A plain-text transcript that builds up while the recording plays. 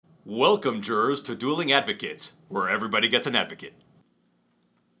Welcome, jurors, to Dueling Advocates, where everybody gets an advocate.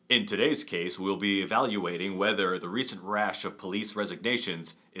 In today's case, we'll be evaluating whether the recent rash of police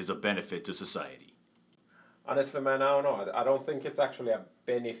resignations is a benefit to society. Honestly, man, I don't know. I don't think it's actually a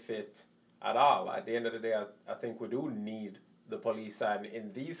benefit at all. At the end of the day, I think we do need the police. And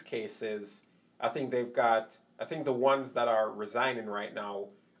in these cases, I think the ones that are resigning right now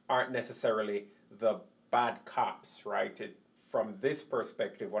aren't necessarily the bad cops, right? From this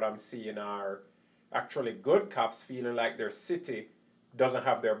perspective, what I'm seeing are actually good cops feeling like their city doesn't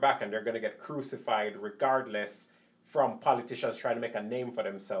have their back and they're going to get crucified regardless from politicians trying to make a name for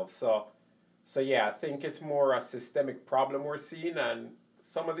themselves. So yeah, I think it's more a systemic problem we're seeing, and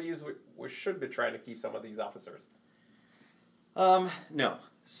some of these we should be trying to keep some of these officers. No.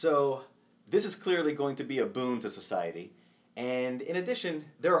 So this is clearly going to be a boon to society. And in addition,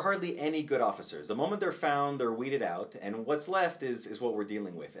 there are hardly any good officers. The moment they're found, they're weeded out, and what's left is what we're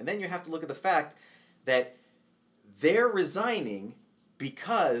dealing with. And then you have to look at the fact that they're resigning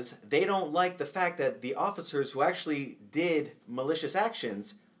because they don't like the fact that the officers who actually did malicious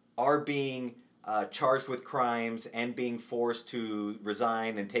actions are being charged with crimes and being forced to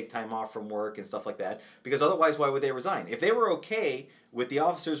resign and take time off from work and stuff like that. Because otherwise, why would they resign? If they were okay with the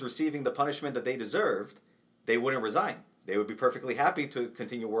officers receiving the punishment that they deserved, they wouldn't resign. They would be perfectly happy to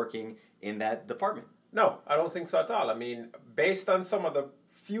continue working in that department. No, I don't think so at all. I mean, based on some of the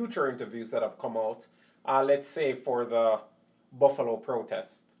future interviews that have come out, let's say for the Buffalo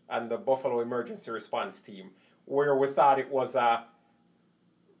protest and the Buffalo emergency response team, where we thought it was a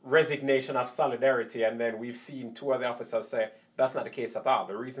resignation of solidarity, and then we've seen two other officers say that's not the case at all.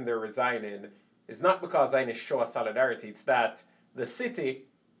 The reason they're resigning is not because of any show of solidarity, it's that the city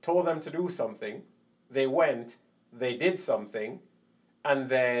told them to do something, they went, they did something, and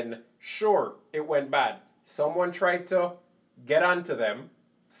then sure, it went bad. Someone tried to get onto them,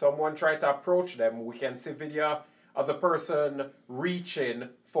 someone tried to approach them. We can see video of the person reaching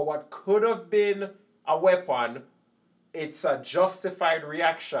for what could have been a weapon. It's a justified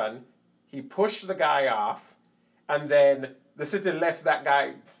reaction. He pushed the guy off, and then the city left that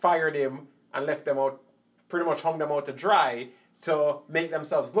guy, fired him, and left them out, pretty much hung them out to dry to make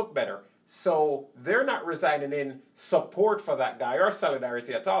themselves look better. So they're not resigning in support for that guy or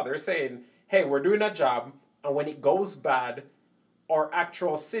solidarity at all. They're saying, hey, we're doing a job, and when it goes bad, our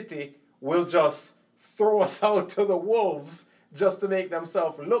actual city will just throw us out to the wolves just to make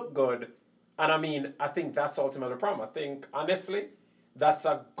themselves look good. And I mean, I think that's ultimately the problem. I think, honestly, that's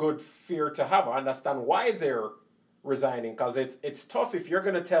a good fear to have. I understand why they're resigning, because it's tough if you're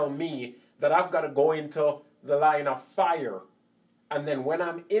going to tell me that I've got to go into the line of fire, and then when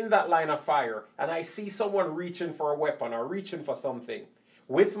I'm in that line of fire and I see someone reaching for a weapon or reaching for something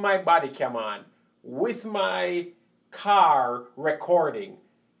with my body cam on, with my car recording,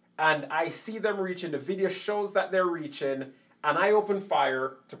 and I see them reaching, the video shows that they're reaching, and I open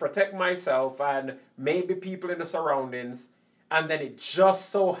fire to protect myself and maybe people in the surroundings, and then it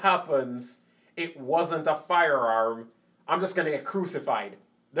just so happens it wasn't a firearm, I'm just going to get crucified.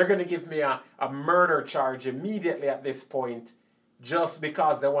 They're going to give me a murder charge immediately at this point just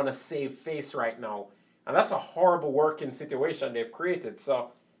because they want to save face right now. And that's a horrible working situation they've created.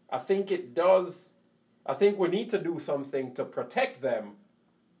 So I think we need to do something to protect them,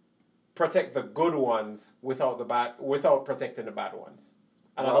 protect the good ones without protecting the bad ones.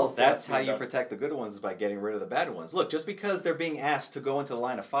 And well, that's how you protect the good ones, is by getting rid of the bad ones. Look, just because they're being asked to go into the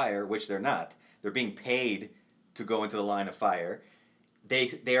line of fire, which they're not, they're being paid to go into the line of fire,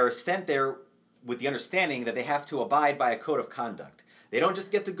 they are sent there with the understanding that they have to abide by a code of conduct. They don't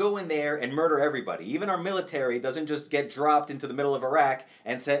just get to go in there and murder everybody. Even our military doesn't just get dropped into the middle of Iraq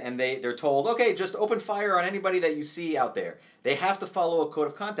and they're told, okay, just open fire on anybody that you see out there. They have to follow a code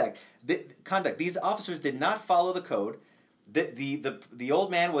of conduct. These officers did not follow the code. The old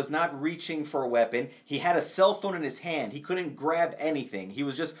man was not reaching for a weapon. He had a cell phone in his hand. He couldn't grab anything. He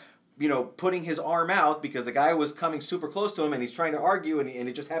was just putting his arm out because the guy was coming super close to him and he's trying to argue and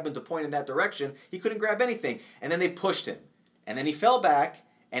it just happened to point in that direction. He couldn't grab anything. And then they pushed him. And then he fell back,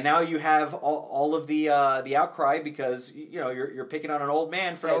 and now you have all of the outcry because you're picking on an old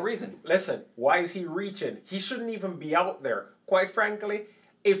man for no reason. Listen, why is he reaching? He shouldn't even be out there. Quite frankly,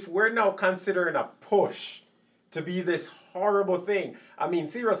 if we're now considering a push to be this horrible thing, I mean,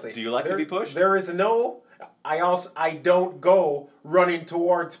 seriously. Do you like to be pushed? There is no... I don't go running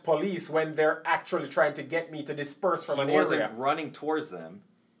towards police when they're actually trying to get me to disperse from an area. He wasn't running towards them,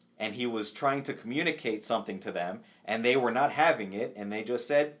 and he was trying to communicate something to them, and they were not having it, and they just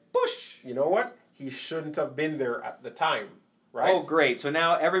said, push! You know what? He shouldn't have been there at the time. right? Oh, great. So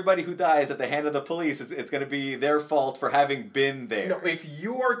now everybody who dies at the hand of the police, it's going to be their fault for having been there. No, if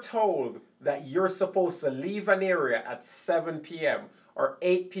you are told that you're supposed to leave an area at 7 p.m. or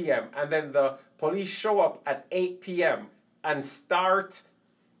 8 p.m. and then the police show up at 8 p.m. and start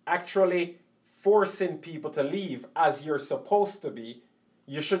actually forcing people to leave as you're supposed to be,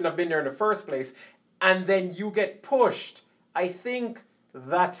 you shouldn't have been there in the first place, and then you get pushed, I think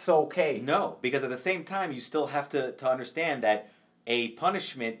that's okay. No, because at the same time, you still have to understand that a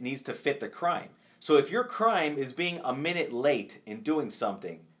punishment needs to fit the crime. So if your crime is being a minute late in doing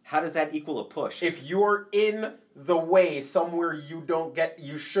something, how does that equal a push? If you're in the way somewhere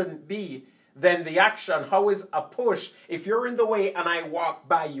you shouldn't be, then the action, how is a push? If you're in the way and I walk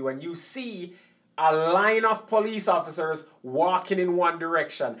by you and you see a line of police officers walking in one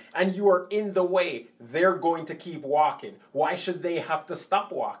direction and you are in the way, they're going to keep walking. Why should they have to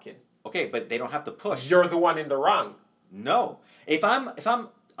stop walking? Okay, but they don't have to push. You're the one in the wrong. No. If I'm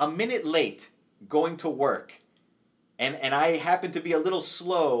a minute late going to work and I happen to be a little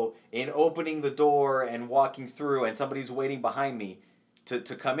slow in opening the door and walking through and somebody's waiting behind me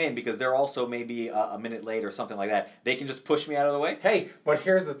to come in because they're also maybe a minute late or something like that, they can just push me out of the way? Hey, but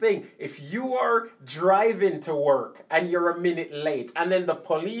here's the thing. If you are driving to work and you're a minute late and then the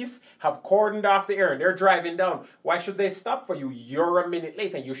police have cordoned off the area and they're driving down, why should they stop for you? You're a minute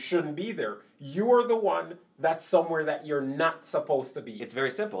late and you shouldn't be there. You're the one that's somewhere that you're not supposed to be. It's very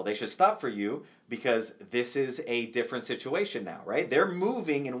simple. They should stop for you because this is a different situation now, right? They're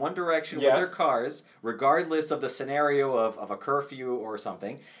moving in one direction with their cars, regardless of the scenario of a curfew or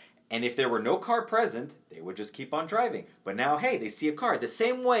something. And if there were no car present, they would just keep on driving. But now, hey, they see a car. The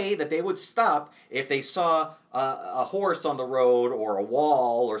same way that they would stop if they saw a horse on the road or a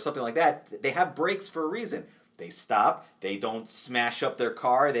wall or something like that. They have brakes for a reason. They stop, they don't smash up their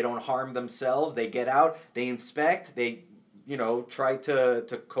car, they don't harm themselves, they get out, they inspect, they, try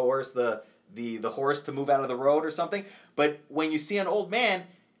to coerce the horse to move out of the road or something. But when you see an old man,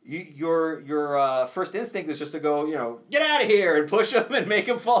 your first instinct is just to go, get out of here and push him and make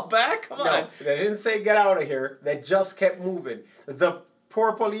him fall back. Come on. No, they didn't say get out of here. They just kept moving. The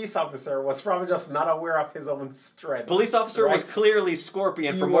poor police officer was probably just not aware of his own strength. Police officer was clearly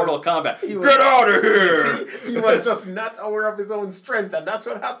Scorpion from Mortal Kombat. Get out of here! See, he was just not aware of his own strength, and that's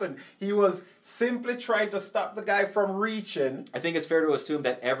what happened. He was simply trying to stop the guy from reaching. I think it's fair to assume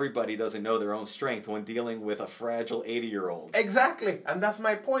that everybody doesn't know their own strength when dealing with a fragile 80-year-old. Exactly, and that's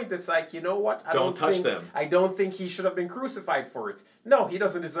my point. It's like, you know what? Don't touch them. I don't think he should have been crucified for it. No, he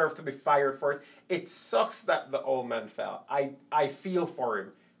doesn't deserve to be fired for it. It sucks that the old man fell. I feel for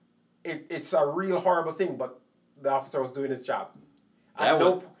him. It's a real horrible thing, but the officer was doing his job.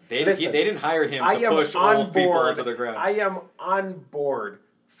 They didn't hire him to push old people into the ground. I am on board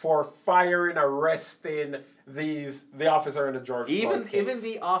for firing, arresting the officer in the George Floyd case. Even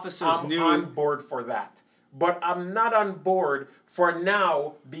the officers knew. I'm on board for that. But I'm not on board for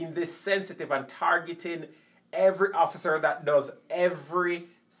now being this sensitive and targeting every officer that does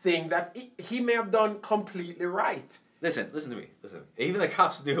everything that he may have done completely right. Listen to me. Even the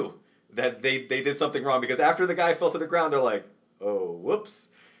cops knew that they did something wrong because after the guy fell to the ground, they're like, oh,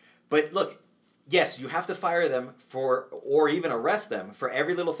 whoops. But look, yes, you have to fire them or even arrest them for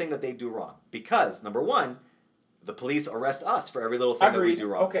every little thing that they do wrong. Because, number one, the police arrest us for every little thing that we do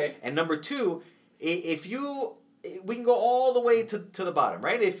wrong. Okay. And number two, we can go all the way to the bottom,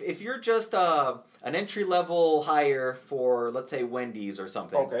 right? If you're just an entry-level hire for, let's say, Wendy's or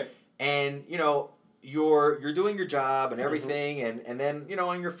something. Okay. And, you're doing your job and everything, and then,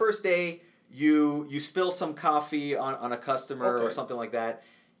 on your first day, you spill some coffee on a customer or something like that.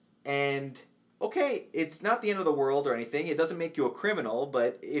 And, okay, it's not the end of the world or anything. It doesn't make you a criminal,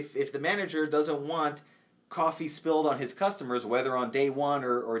 but if the manager doesn't want coffee spilled on his customers, whether on day 1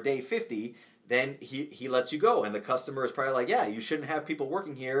 or day 50, then he lets you go. And the customer is probably like, yeah, you shouldn't have people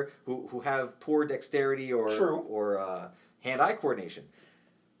working here who have poor dexterity or hand-eye coordination.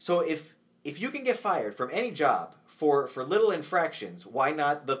 So if you can get fired from any job for little infractions, why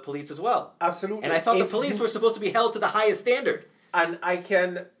not the police as well? Absolutely. And I thought the police were supposed to be held to the highest standard. And I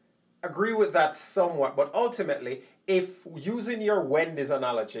can agree with that somewhat, but ultimately, if using your Wendy's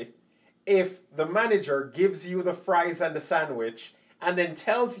analogy, if the manager gives you the fries and the sandwich and then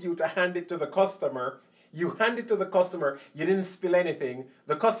tells you to hand it to the customer, you hand it to the customer, you didn't spill anything,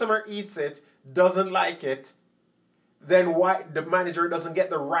 the customer eats it, doesn't like it, then why the manager doesn't get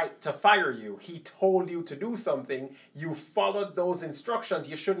the right to fire you? He told you to do something. You followed those instructions.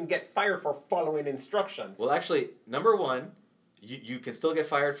 You shouldn't get fired for following instructions. Well, actually, number one, you can still get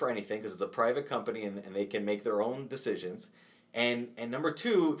fired for anything because it's a private company and they can make their own decisions. And number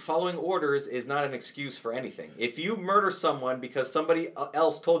two, following orders is not an excuse for anything. If you murder someone because somebody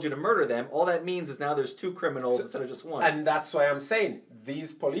else told you to murder them, all that means is now there's two criminals instead of just one. And that's why I'm saying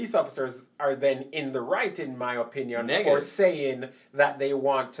these police officers are then in the right, in my opinion, Negative. for saying that they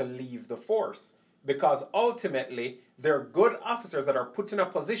want to leave the force. Because ultimately, they're good officers that are put in a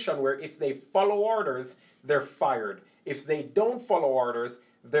position where if they follow orders, they're fired. If they don't follow orders,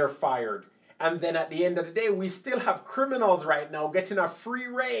 they're fired. And then at the end of the day, we still have criminals right now getting a free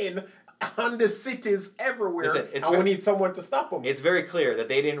reign on the cities everywhere. Listen, we need someone to stop them. It's very clear that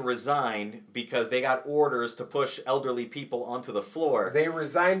they didn't resign because they got orders to push elderly people onto the floor. They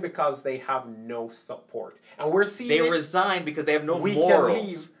resigned because they have no support. And we're seeing They resigned because they have no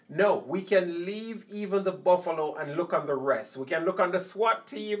morals. We can leave even the Buffalo and look on the rest. We can look on the SWAT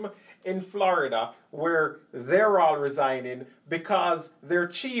team in Florida where they're all resigning because their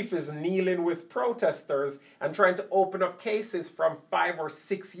chief is kneeling with protesters and trying to open up cases from 5 or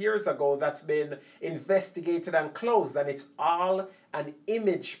 6 years ago that's been investigated and closed. And it's all an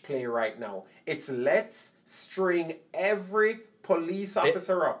image play right now. It's let's string every police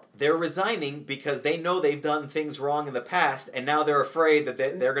officer up. They're resigning because they know they've done things wrong in the past, and now they're afraid that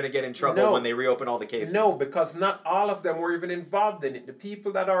they're going to get in trouble when they reopen all the cases. No, because not all of them were even involved in it. The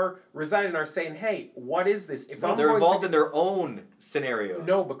people that are resigning are saying, hey, what is this? They're involved in their own scenarios.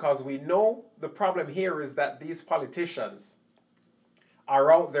 No, because we know the problem here is that these politicians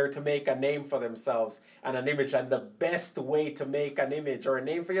are out there to make a name for themselves and an image. And the best way to make an image or a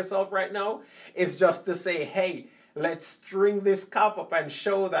name for yourself right now is just to say, hey, let's string this cop up and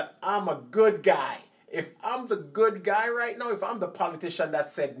show that I'm a good guy. If I'm the good guy right now, if I'm the politician that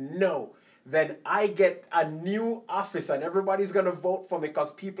said no, then I get a new office and everybody's going to vote for me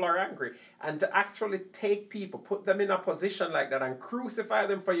because people are angry. And to actually take people, put them in a position like that and crucify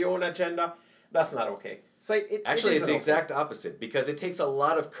them for your own agenda, that's not okay. So it's the exact opposite, because it takes a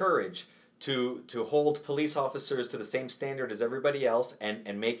lot of courage to hold police officers to the same standard as everybody else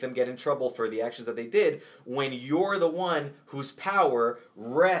and make them get in trouble for the actions that they did when you're the one whose power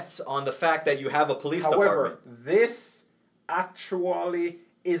rests on the fact that you have a police department. However, this actually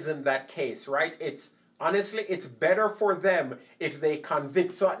isn't that case, right? Honestly, it's better for them if they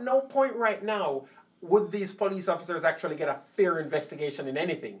convict. So at no point right now would these police officers actually get a fair investigation in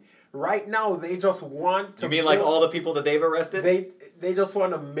anything. Right now, they just want to... You mean like all the people that they've arrested? They just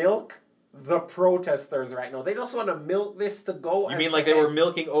want to milk the protesters right now. They just want to milk this to go. You mean like they were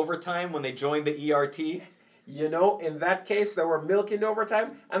milking overtime when they joined the ERT? You know, in that case, they were milking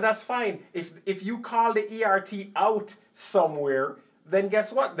overtime, and that's fine. If you call the ERT out somewhere, then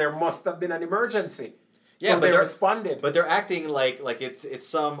guess what? There must have been an emergency. Yeah, so they responded. But they're acting like it's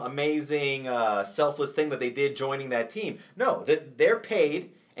some amazing selfless thing that they did joining that team. No, they're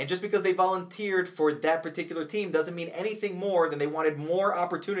paid. And just because they volunteered for that particular team doesn't mean anything more than they wanted more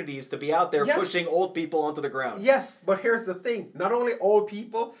opportunities to be out there pushing old people onto the ground. Yes, but here's the thing. Not only old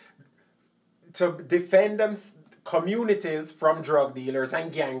people, to defend them communities from drug dealers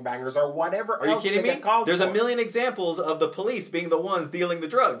and gangbangers or whatever else. Are you kidding me? There's a a million examples of the police being the ones dealing the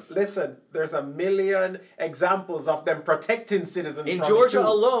drugs. Listen, there's a million examples of them protecting citizens. In Georgia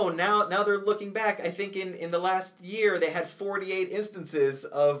alone, now they're looking back, I think in the last year they had 48 instances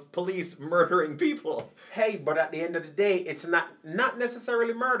of police murdering people. Hey, but at the end of the day, it's not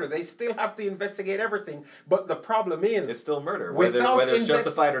necessarily murder. They still have to investigate everything. But the problem is... It's still murder, whether it's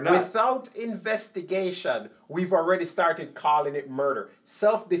justified or not. Without investigation, we've already started calling it murder.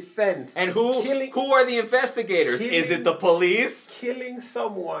 Self-defense. And who are the investigators? Is it the police? Killing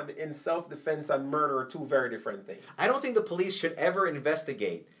someone in self-defense and murder are two very different things. I don't think the police should ever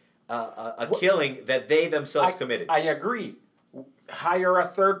investigate a killing that they themselves committed. I agree. Hire a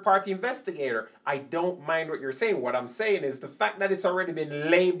third-party investigator. I don't mind what you're saying. What I'm saying is the fact that it's already been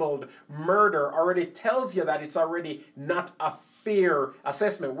labeled murder already tells you that it's already not a fair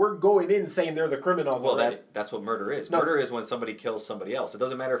assessment. We're going in saying they're the criminals already. That's what murder is. No. Murder is when somebody kills somebody else. It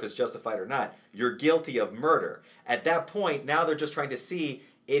doesn't matter if it's justified or not. You're guilty of murder. At that point, now they're just trying to see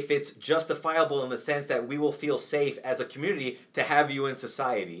if it's justifiable in the sense that we will feel safe as a community to have you in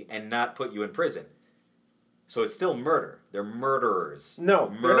society and not put you in prison. So it's still murder. They're murderers.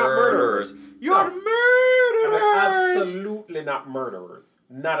 No, they're not murderers. You're murderers! They're absolutely not murderers.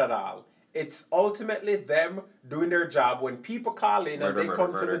 Not at all. It's ultimately them doing their job. When people call in and they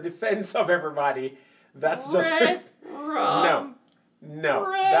come to the defense of everybody, that's just... rum. No.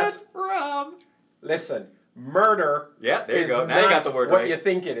 That's rum. Listen, murder there you go. Now not you got the word what right. you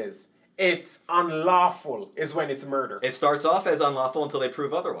think it is. it's unlawful is when it's murder. It starts off as unlawful until they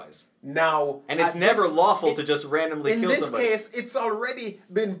prove otherwise. Now, and it's never lawful to just randomly kill somebody. In this case, it's already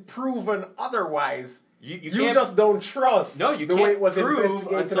been proven otherwise. You just don't trust the way it was prove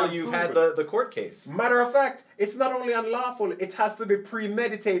until you've had the court case. Matter of fact, it's not only unlawful, it has to be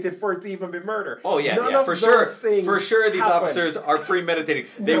premeditated for it to even be murder. Oh, yeah, for sure. For sure, these officers are premeditating.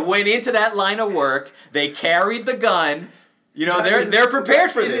 They went into that line of work, they carried the gun, they're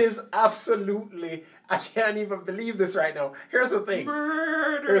prepared for this. It is absolutely, I can't even believe this right now. Here's the thing.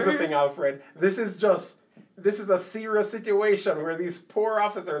 Murders. Here's the thing, Alfred. This is a serious situation where these poor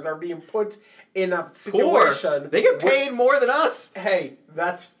officers are being put in a situation. Poor. They get paid more than us. Hey,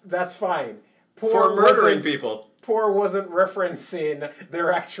 that's fine. For murdering people. Poor wasn't referencing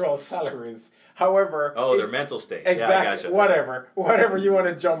their actual salaries. However... their mental state. Exactly. Yeah, I gotcha. Whatever you want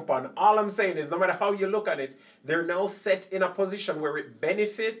to jump on. All I'm saying is, no matter how you look at it, they're now set in a position where it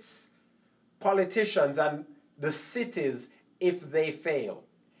benefits politicians and the cities if they fail.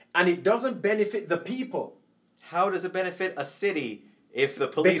 And it doesn't benefit the people. How does it benefit a city if the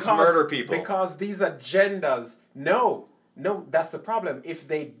police murder people? Because these agendas... No, that's the problem. If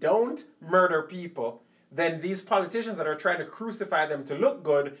they don't murder people, then these politicians that are trying to crucify them to look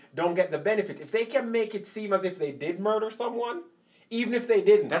good don't get the benefit. If they can make it seem as if they did murder someone, even if they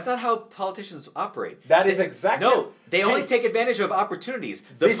didn't. That's not how politicians operate. That is exactly... No, they only take advantage of opportunities.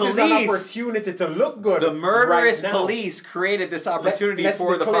 This is an opportunity to look good. The murderous police created this opportunity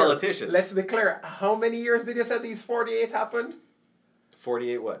for the politicians. Let's be clear. How many years did you say these 48 happened?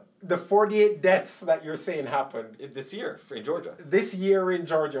 48 what? The 48 deaths that you're saying happened. This year in Georgia. This year in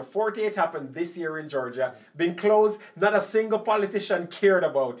Georgia. 48 happened this year in Georgia. Been closed. Not a single politician cared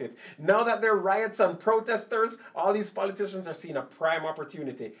about it. Now that there are riots and protesters, all these politicians are seeing a prime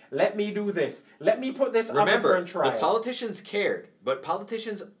opportunity. Let me do this. Let me put this officer on trial. The politicians cared, but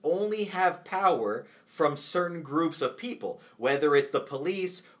politicians only have power from certain groups of people, whether it's the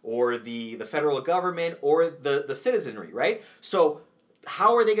police or the federal government or the citizenry, right? So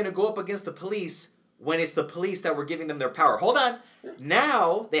how are they going to go up against the police when it's the police that were giving them their power? Hold on.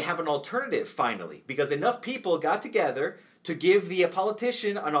 Now they have an alternative, finally, because enough people got together to give the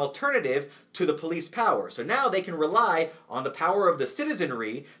politician an alternative to the police power. So now they can rely on the power of the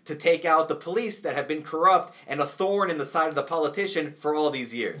citizenry to take out the police that have been corrupt and a thorn in the side of the politician for all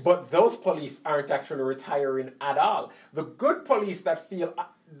these years. But those police aren't actually retiring at all. The good police that feel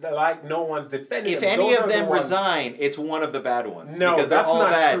like no one's defending them. If any of them resign, it's one of the bad ones. No, because that's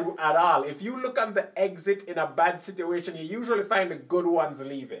not true at all. If you look on the exit in a bad situation, you usually find the good ones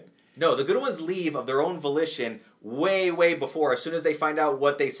leaving. No, the good ones leave of their own volition way, way before, as soon as they find out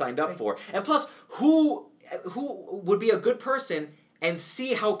what they signed up for. And plus, who would be a good person and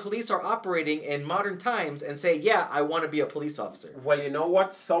see how police are operating in modern times and say, yeah, I want to be a police officer? Well, you know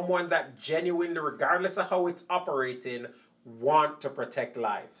what? Someone that genuinely, regardless of how it's operating, want to protect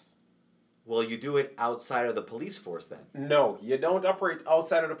lives. Well, you do it outside of the police force then. No, you don't operate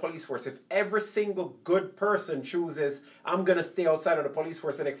outside of the police force. If every single good person chooses, I'm going to stay outside of the police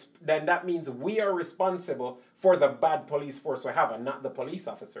force, then that means we are responsible for the bad police force we have and not the police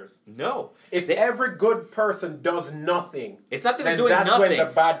officers. No. If every good person does nothing, it's not that they're doing nothing. When the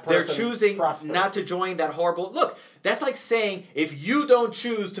bad person they're choosing prospers. Not to join that horrible... Look, that's like saying if you don't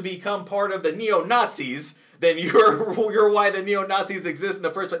choose to become part of the neo-Nazis, then you're why the neo-Nazis exist in the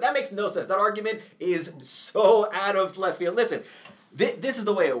first place. That makes no sense. That argument is so out of left field. Listen, this is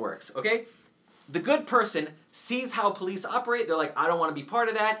the way it works, okay? The good person sees how police operate. They're like, I don't want to be part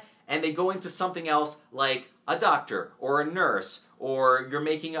of that. And they go into something else like a doctor or a nurse, or you're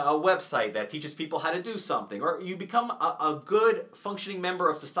making a website that teaches people how to do something, or you become a good functioning member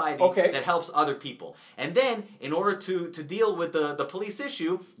of society that helps other people. And then, in order to deal with the police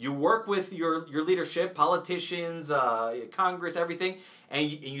issue, you work with your leadership, politicians, Congress, everything, and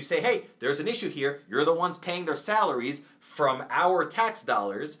you say, hey, there's an issue here. You're the ones paying their salaries from our tax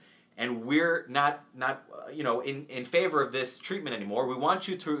dollars, and we're not in favor of this treatment anymore. We want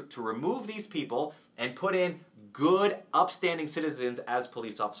you to remove these people and put in good, upstanding citizens as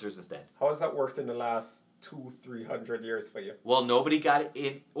police officers instead. How has that worked in the last 200-300 years for you? Well, nobody got it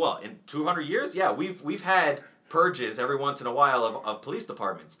in 200 years? Yeah, we've had purges every once in a while of police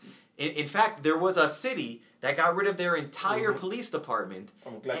departments. In fact, there was a city that got rid of their entire police department.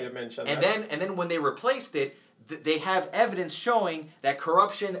 I'm glad you mentioned that. And then when they replaced it, they have evidence showing that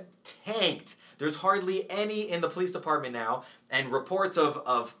corruption tanked. There's hardly any in the police department now, and reports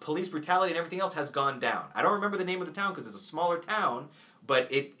of police brutality and everything else has gone down. I don't remember the name of the town because it's a smaller town, but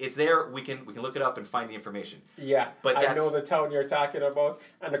it's there. We can look it up and find the information. Yeah, but I know the town you're talking about,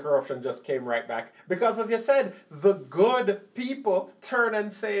 and the corruption just came right back. Because as you said, the good people turn and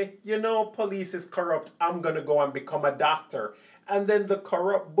say, police is corrupt, I'm going to go and become a doctor. And then the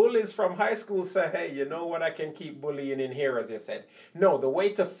corrupt bullies from high school say, hey, you know what, I can keep bullying in here, as you said. No, the way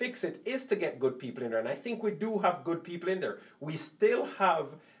to fix it is to get good people in there. And I think we do have good people in there. We still have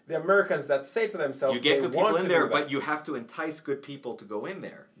the Americans that say to themselves, you get good people in there, but you have to entice good people to go in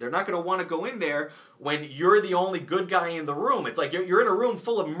there. They're not going to want to go in there when you're the only good guy in the room. It's like you're in a room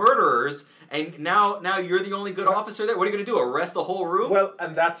full of murderers, and now you're the only good officer there. What are you going to do, arrest the whole room? Well,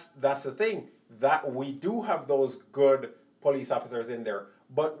 and that's the thing, that we do have those good police officers in there,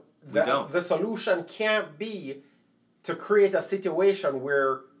 but the solution can't be to create a situation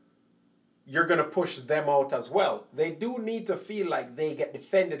where you're going to push them out as well. They do need to feel like they get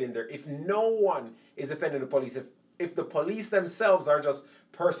defended in there. If no one is defending the police, if the police themselves are just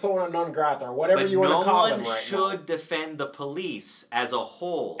persona non grata or whatever you want to call them right now. No one should defend the police as a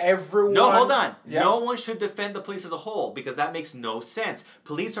whole. Everyone. No, hold on. Yeah. No one should defend the police as a whole because that makes no sense.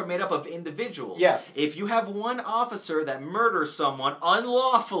 Police are made up of individuals. Yes. If you have one officer that murders someone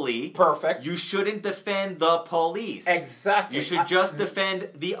unlawfully, perfect, you shouldn't defend the police. Exactly. You should just defend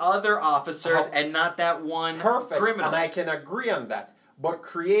the other officers and not that one criminal. And I can agree on that. But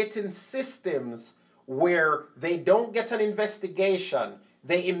creating systems where they don't get an investigation,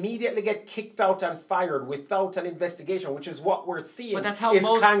 they immediately get kicked out and fired without an investigation, which is what we're seeing. But that's how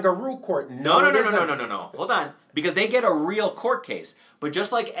most kangaroo court. No. Hold on. Because they get a real court case. But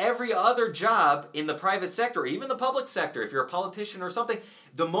just like every other job in the private sector, even the public sector, if you're a politician or something,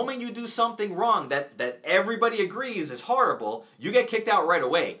 the moment you do something wrong that everybody agrees is horrible, you get kicked out right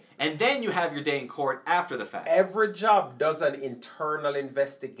away. And then you have your day in court after the fact. Every job does an internal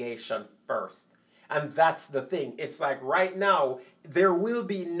investigation first. And that's the thing. It's like right now, there will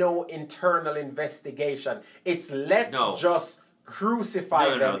be no internal investigation. It's just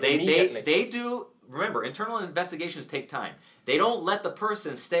crucify them immediately. They do, remember, internal investigations take time. They don't let the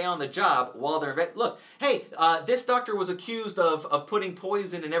person stay on the job while they're... Look, hey, this doctor was accused of putting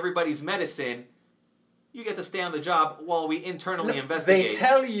poison in everybody's medicine. You get to stay on the job while we internally investigate. They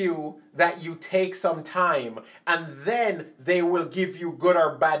tell you that you take some time, and then they will give you good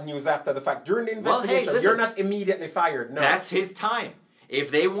or bad news after the fact. During the investigation, you're not immediately fired. No. That's his time.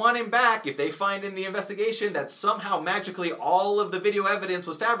 If they want him back, if they find in the investigation that somehow magically all of the video evidence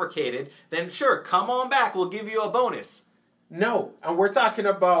was fabricated, then sure, come on back. We'll give you a bonus. No, and we're talking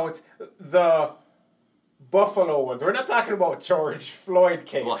about the Buffalo ones. We're not talking about George Floyd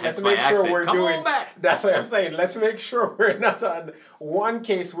case. Well, let's make sure we're on back. That's what I'm saying. Let's make sure we're not on one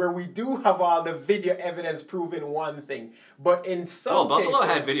case where we do have all the video evidence proving one thing. But in some cases...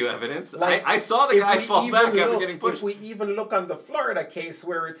 Buffalo had video evidence. Like, I saw the guy fall back after getting pushed. If we even look on the Florida case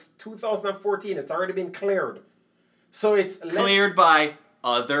where it's 2014, it's already been cleared. So it's... Cleared by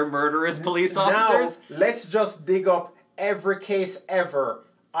other murderous police officers? Now, let's just dig up every case ever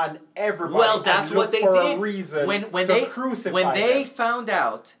on everybody. Well, that's what they did. When they found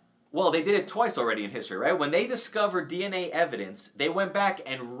out, well, they did it twice already in history, right? When they discovered DNA evidence, they went back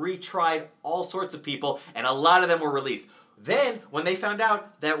and retried all sorts of people, and a lot of them were released. Then, when they found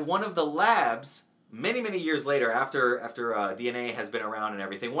out that one of the labs, many, many years later, after DNA has been around and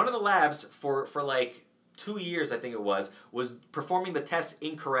everything, one of the labs for like 2 years, I think it was performing the tests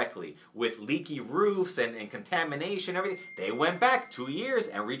incorrectly with leaky roofs and contamination, everything. They went back 2 years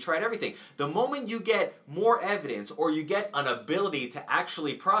and retried everything. The moment you get more evidence or you get an ability to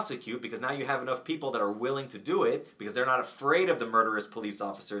actually prosecute, because now you have enough people that are willing to do it, because they're not afraid of the murderous police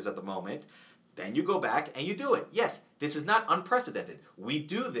officers at the moment, then you go back and you do it. Yes, this is not unprecedented. We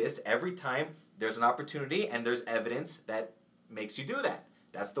do this every time there's an opportunity and there's evidence that makes you do that.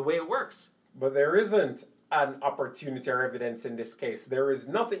 That's the way it works. But there isn't an opportunity or evidence in this case. There is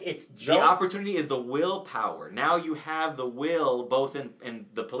nothing. It's just... The opportunity is the willpower. Now you have the will, both in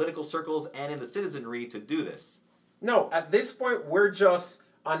the political circles and in the citizenry, to do this. No, at this point, we're just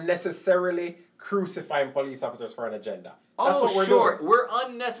unnecessarily crucifying police officers for an agenda. That's what we're doing. We're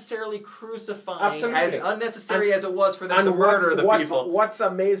unnecessarily crucifying, as unnecessary as it was for them to murder the people. What's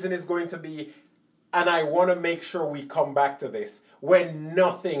amazing is going to be... And I want to make sure we come back to this. When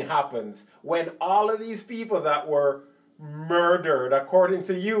nothing happens, when all of these people that were murdered, according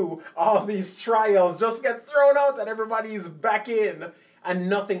to you, all these trials just get thrown out and everybody's back in and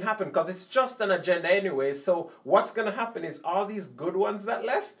nothing happened because it's just an agenda anyway. So what's going to happen is all these good ones that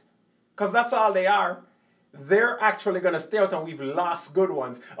left, because that's all they are, they're actually going to stay out and we've lost good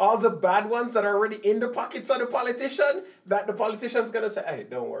ones. All the bad ones that are already in the pockets of the politician, that the politician's going to say, hey,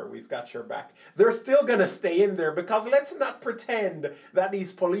 don't worry, we've got your back. They're still going to stay in there because let's not pretend that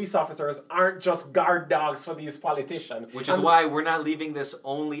these police officers aren't just guard dogs for these politicians. Which is why we're not leaving this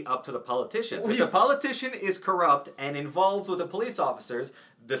only up to the politicians. If the politician is corrupt and involved with the police officers,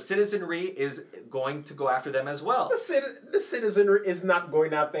 the citizenry is going to go after them as well. The citizenry is not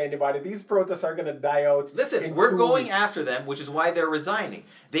going after anybody. These protests are going to die out. Listen, we're going after them, which is why they're resigning.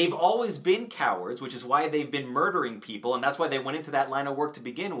 They've always been cowards, which is why they've been murdering people, and that's why they went into that line of work to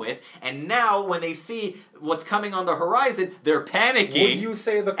begin with. And now, when they see what's coming on the horizon, they're panicking. Would you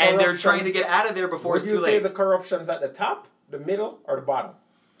say the and they're trying to get out of there before it's too late. Would you say the corruption's at the top, the middle, or the bottom?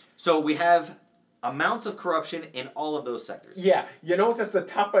 So we have amounts of corruption in all of those sectors. Yeah, you notice the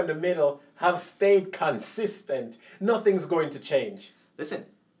top and the middle have stayed consistent. Nothing's going to change. Listen,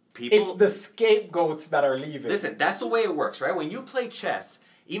 people... It's the scapegoats that are leaving. Listen, that's the way it works, right? When you play chess,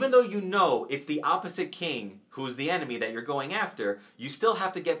 even though you know it's the opposite king who's the enemy that you're going after, you still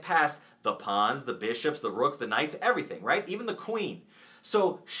have to get past the pawns, the bishops, the rooks, the knights, everything, right? Even the queen.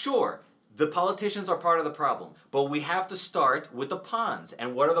 So, sure, the politicians are part of the problem, but we have to start with the pawns.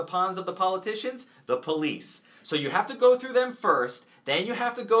 And what are the pawns of the politicians? The police. So you have to go through them first, then you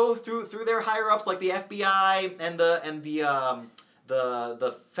have to go through their higher-ups like the FBI and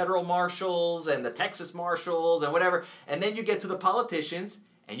the federal marshals and the Texas marshals and whatever, and then you get to the politicians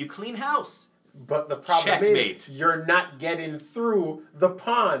and you clean house. But the problem is, you're not getting through the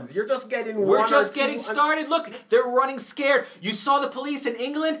pawns. You're just getting one or two. We're just getting started. Look, they're running scared. You saw the police in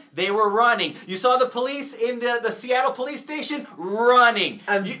England? They were running. You saw the police in the Seattle police station? Running.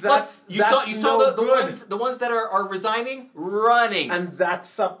 And you saw the ones that are resigning? Running. And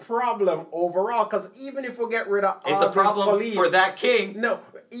that's a problem overall, because even if we get rid of all police... It's a problem for that king. No,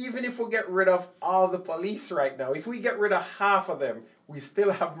 even if we get rid of all the police right now, if we get rid of half of them, we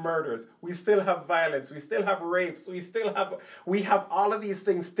still have murders, we still have violence, we still have rapes, we have all of these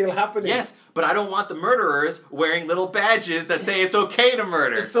things still happening. Yes, but I don't want the murderers wearing little badges that say it's okay to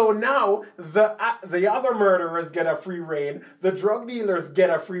murder. So now the other murderers get a free rein, the drug dealers get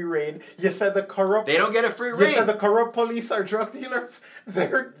a free rein. You said the corrupt... They don't get a free rein. You said the corrupt police are drug dealers.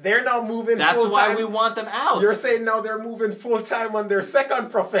 They're now moving That's full-time. why we want them out. You're saying now they're moving full-time on their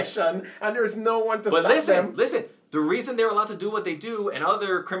second profession, and there's no one to stop them. But listen. The reason they're allowed to do what they do and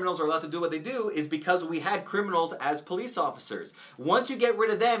other criminals are allowed to do what they do is because we had criminals as police officers. Once you get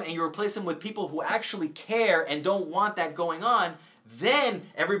rid of them and you replace them with people who actually care and don't want that going on, then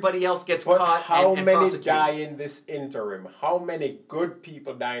everybody else gets caught and prosecuted. How many die in this interim? How many good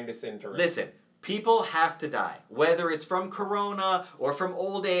people die in this interim? Listen. People have to die, whether it's from corona or from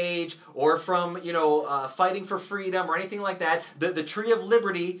old age or from, fighting for freedom or anything like that. The tree of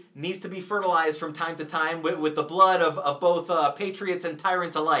liberty needs to be fertilized from time to time with the blood of both patriots and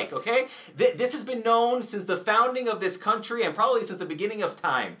tyrants alike, okay? This has been known since the founding of this country and probably since the beginning of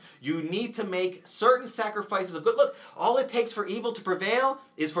time. You need to make certain sacrifices of good. Look, all it takes for evil to prevail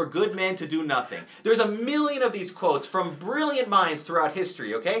is for good men to do nothing. There's a million of these quotes from brilliant minds throughout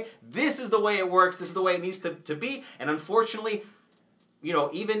history, okay? This is the way it works. This is the way it needs to be. And unfortunately,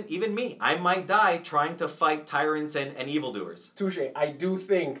 even me, I might die trying to fight tyrants and evildoers. Touche. I do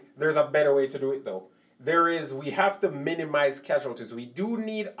think there's a better way to do it, though. We have to minimize casualties. We do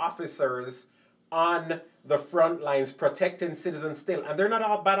need officers on the front lines protecting citizens still. And they're not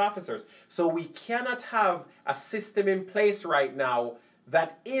all bad officers. So we cannot have a system in place right now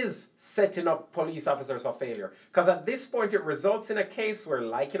that is setting up police officers for failure. Because at this point, it results in a case where,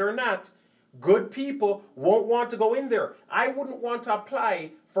 like it or not, good people won't want to go in there. I wouldn't want to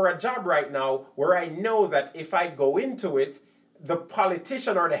apply for a job right now where I know that if I go into it, the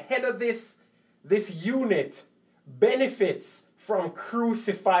politician or the head of this unit benefits from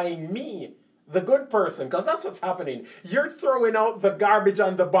crucifying me, the good person, because that's what's happening. You're throwing out the garbage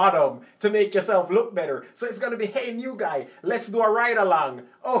on the bottom to make yourself look better. So it's going to be, hey, new guy, let's do a ride along.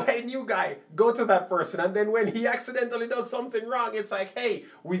 Oh, hey, new guy, go to that person. And then when he accidentally does something wrong, it's like, hey,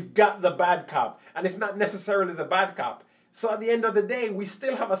 we've got the bad cop. And it's not necessarily the bad cop. So at the end of the day, we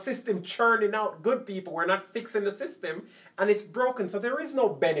still have a system churning out good people. We're not fixing the system, and it's broken. So there is no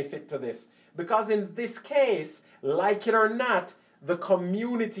benefit to this. Because in this case, like it or not, the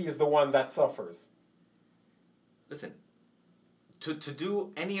community is the one that suffers. Listen, to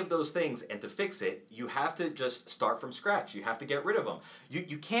do any of those things and to fix it, you have to just start from scratch. You have to get rid of them.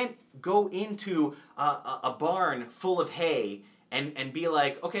 You can't go into a barn full of hay and be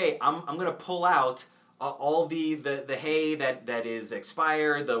like, okay, I'm going to pull out all the hay that is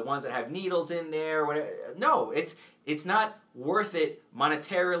expired, the ones that have needles in there. Whatever. No, it's not worth it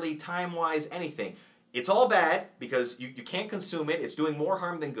monetarily, time-wise, anything. it's all bad because you can't consume it. It's doing more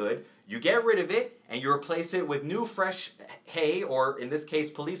harm than good. You get rid of it and you replace it with new, fresh hay, or in this case,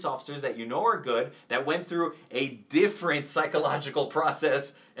 police officers that you know are good, that went through a different psychological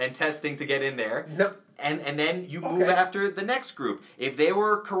process and testing to get in there. No. And then you move after the next group. If they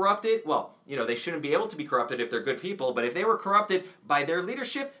were corrupted, well, they shouldn't be able to be corrupted if they're good people, but if they were corrupted by their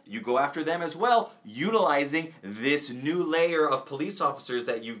leadership, you go after them as well, utilizing this new layer of police officers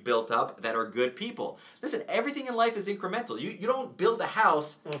that you've built up that are good people. Listen, everything in life is incremental. You don't build a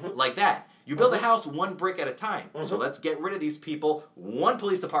house like that. You build a house one brick at a time. So let's get rid of these people one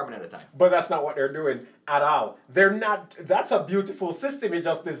police department at a time. But that's not what they're doing at all. They're not. That's a beautiful system you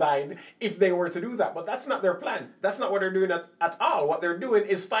just designed if they were to do that. But that's not their plan. That's not what they're doing at all. What they're doing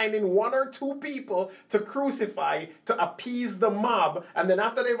is finding one or two people to crucify to appease the mob. And then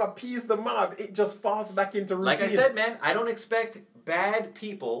after they've appeased the mob, it just falls back into routine. Like I said, man, I don't expect bad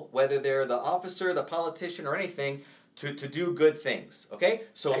people, whether they're the officer, the politician, or anything, to do good things, okay?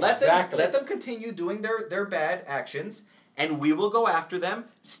 So let them continue doing their bad actions, and we will go after them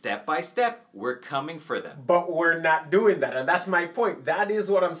step by step. We're coming for them. But we're not doing that, and that's my point. That is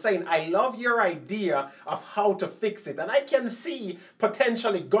what I'm saying. I love your idea of how to fix it, and I can see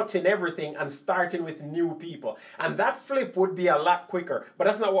potentially gutting everything and starting with new people. And that flip would be a lot quicker, but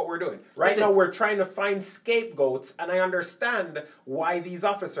that's not what we're doing. Right now, we're trying to find scapegoats, and I understand why these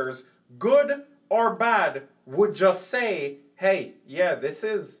officers, good or bad, would just say, hey, yeah,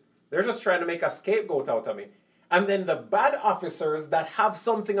 they're just trying to make a scapegoat out of me. And then the bad officers that have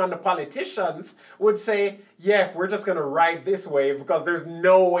something on the politicians would say, yeah, we're just going to ride this wave because there's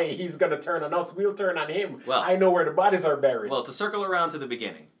no way he's going to turn on us. We'll turn on him. Well, I know where the bodies are buried. Well, to circle around to the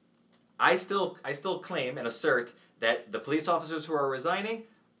beginning, I still claim and assert that the police officers who are resigning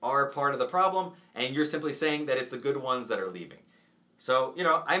are part of the problem, and you're simply saying that it's the good ones that are leaving. So,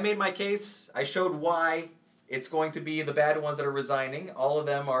 I made my case. I showed why it's going to be the bad ones that are resigning. All of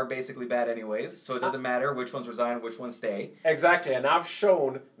them are basically bad anyways, so it doesn't matter which ones resign, which ones stay. Exactly, and I've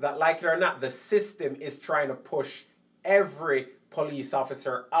shown that, like it or not, the system is trying to push every police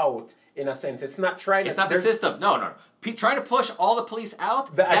officer out, in a sense. It's not trying to... It's not the system. No. Trying to push all the police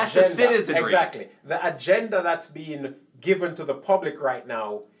out, that's the citizenry. Exactly. The agenda that's being given to the public right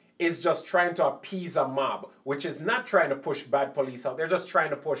now is just trying to appease a mob, which is not trying to push bad police out. They're just trying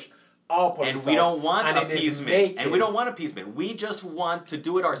to push all police out. And we don't want appeasement. And we don't want appeasement. We just want to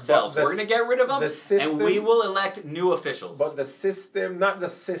do it ourselves. We're going to get rid of them, and we will elect new officials. But the system, not the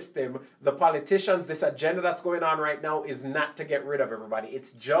system, the politicians, this agenda that's going on right now is not to get rid of everybody.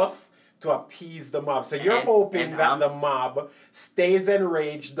 It's just to appease the mob. So you're hoping that the mob stays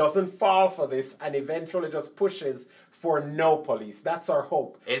enraged, doesn't fall for this, and eventually just pushes for no police. That's our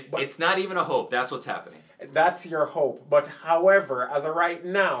hope. It's not even a hope. That's what's happening. That's your hope. But however, as of right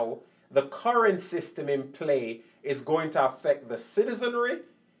now, the current system in play is going to affect the citizenry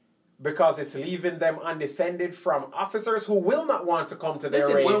because it's leaving them undefended from officers who will not want to come to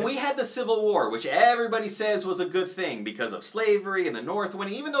their aid. When we had the Civil War, which everybody says was a good thing because of slavery and the North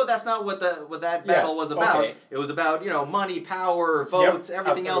winning, even though that's not what that battle was about. Okay. It was about, money, power, votes,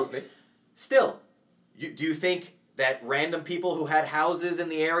 everything else. Still, do you think that random people who had houses in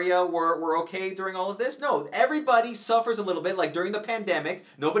the area were okay during all of this? No, everybody suffers a little bit. Like during the pandemic,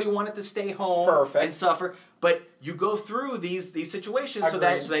 nobody wanted to stay home and suffer. But you go through these situations so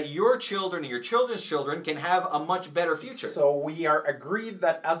that your children and your children's children can have a much better future. So we are agreed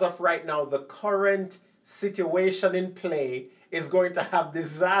that as of right now, the current situation in play is going to have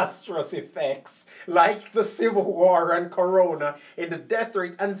disastrous effects like the Civil War and Corona in the death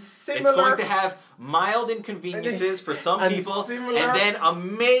rate, and similar... It's going to have mild inconveniences for some people and then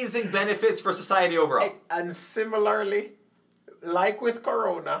amazing benefits for society overall. And similarly, like with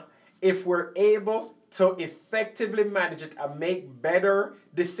Corona, if we're able to effectively manage it and make better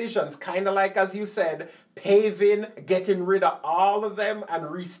decisions, kind of like, as you said, paving, getting rid of all of them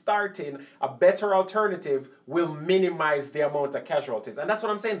and restarting a better alternative will minimize the amount of casualties. And that's what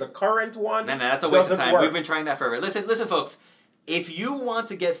I'm saying. The current one that's a waste of time. We've been trying that forever. Listen, folks. If you want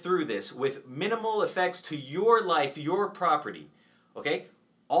to get through this with minimal effects to your life, your property, okay,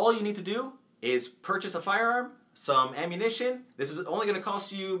 all you need to do is purchase a firearm, some ammunition. This is only going to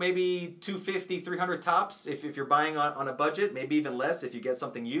cost you maybe $250, $300 tops if you're buying on a budget, maybe even less if you get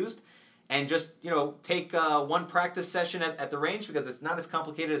something used. And just, take one practice session at the range because it's not as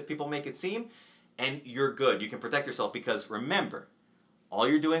complicated as people make it seem. And you're good. You can protect yourself because remember, all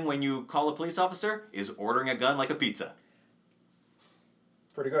you're doing when you call a police officer is ordering a gun like a pizza.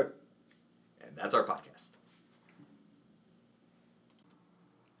 Pretty good. And that's our podcast.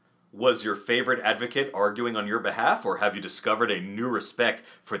 Was your favorite advocate arguing on your behalf, or have you discovered a new respect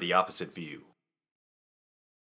for the opposite view?